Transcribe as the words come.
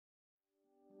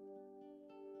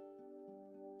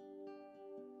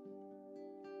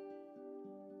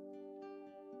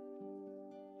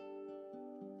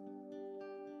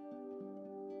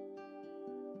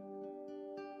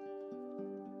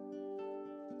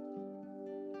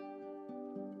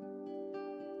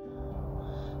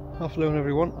Afternoon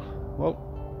everyone. Well,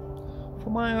 for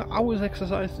my hour's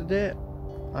exercise today,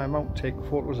 I'm out taking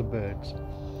photos of birds.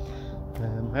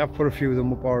 I have put a few of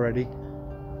them up already.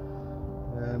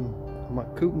 I'm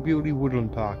at Cowpen Bewley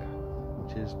Woodland Park,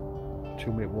 which is a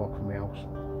 2-minute walk from my house.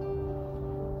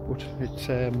 But it's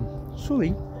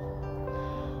sunny,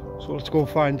 so let's go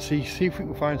and see if we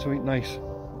can find something nice,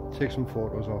 take some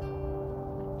photos of,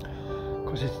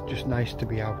 because it's just nice to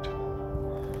be out.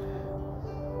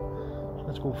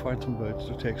 Let's go find some birds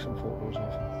to take some photos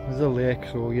of. There's a lake,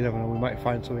 so you never know, we might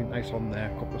find something nice on there,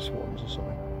 a couple of swans or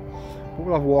something. But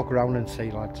we'll have a walk around and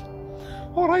see, lads.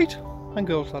 Alright, and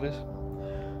girls that is.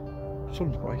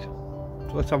 Sun's bright,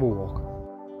 so let's have a walk.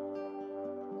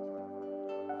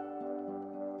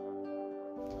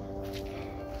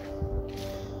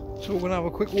 So we're going to have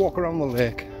a quick walk around the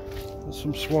lake. There's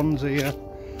some swans here.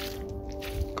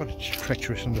 God, it's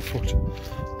treacherous underfoot.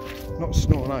 Not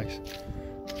snow and ice.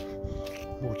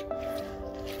 Mud.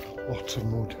 Lots of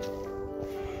mud.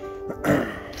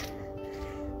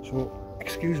 So,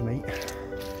 excuse me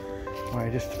while I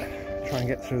just try and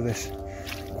get through this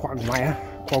quagmire,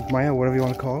 whatever you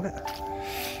want to call it.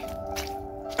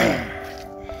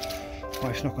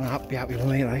 Wife's not going to be happy with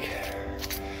me, like.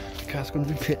 The car's going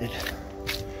to be fitted.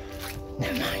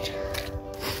 Never mind.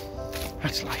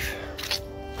 That's life.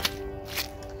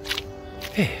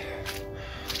 Hey,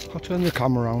 I'll turn the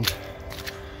camera around.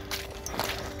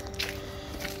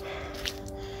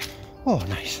 Oh,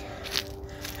 nice.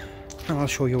 And I'll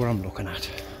show you what I'm looking at.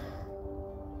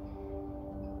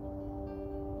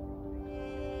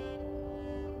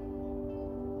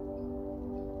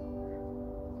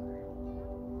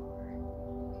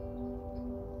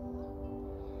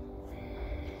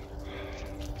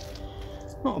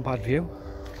 Not a bad view.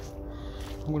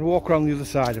 I'm going to walk around the other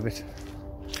side of it,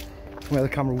 where the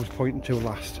camera was pointing to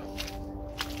last.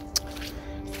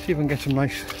 See if I can get some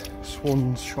nice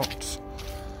swans shots.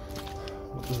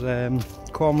 There's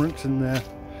cormorants in there.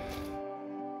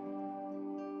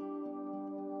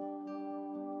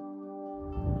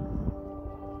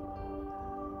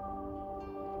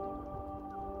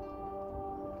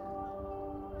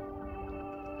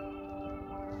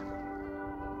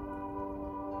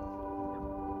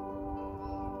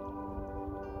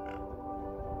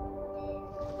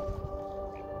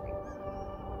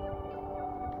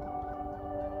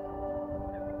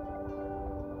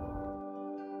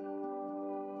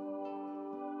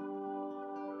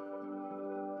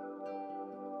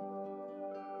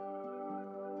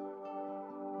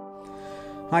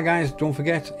 Hi guys, don't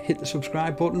forget, hit the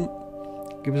subscribe button,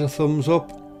 give us a thumbs up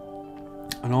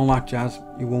and all that jazz.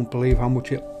 You won't believe how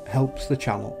much it helps the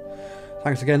channel.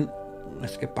 Thanks again.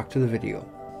 Let's get back to the video.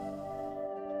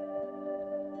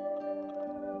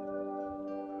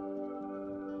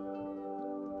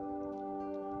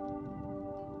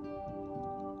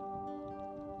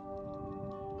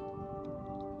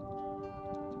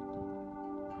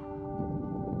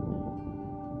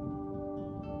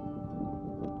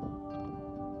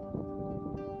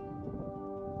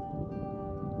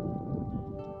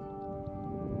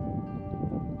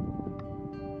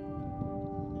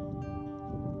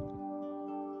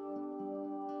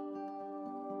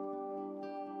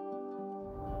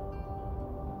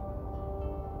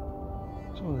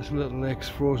 So this little lake's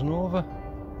frozen over.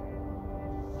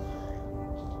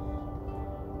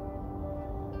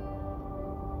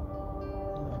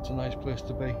 That's a nice place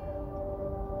to be.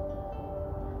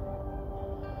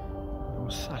 I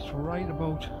was sat right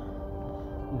about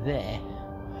there,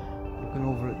 looking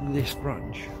over at this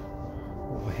branch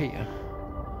over here,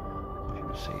 if you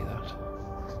can see that.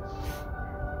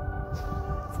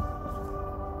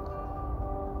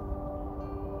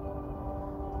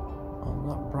 On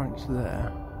that branch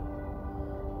there,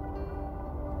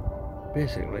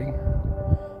 basically,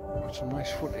 I've got some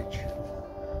nice footage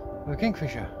of a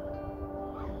kingfisher,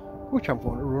 which I'm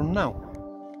going to run now.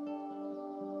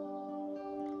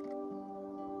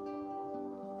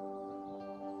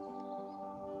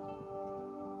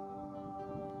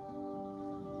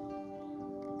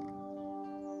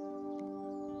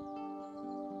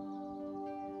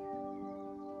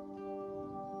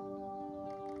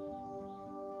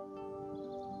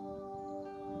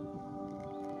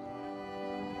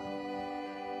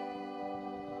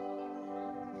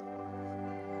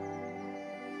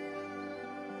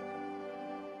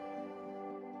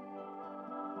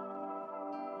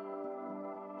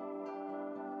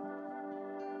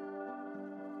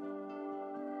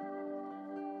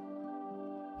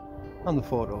 And the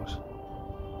photos.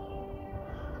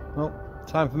 Well,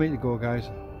 time for me to go,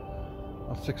 guys.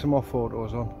 I'll stick some more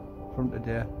photos on from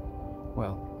today.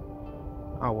 Well,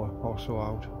 hour or so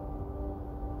out.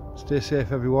 Stay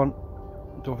safe everyone.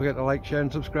 Don't forget to like, share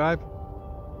and subscribe.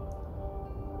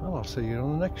 And I'll see you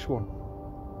on the next one.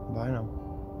 Bye now.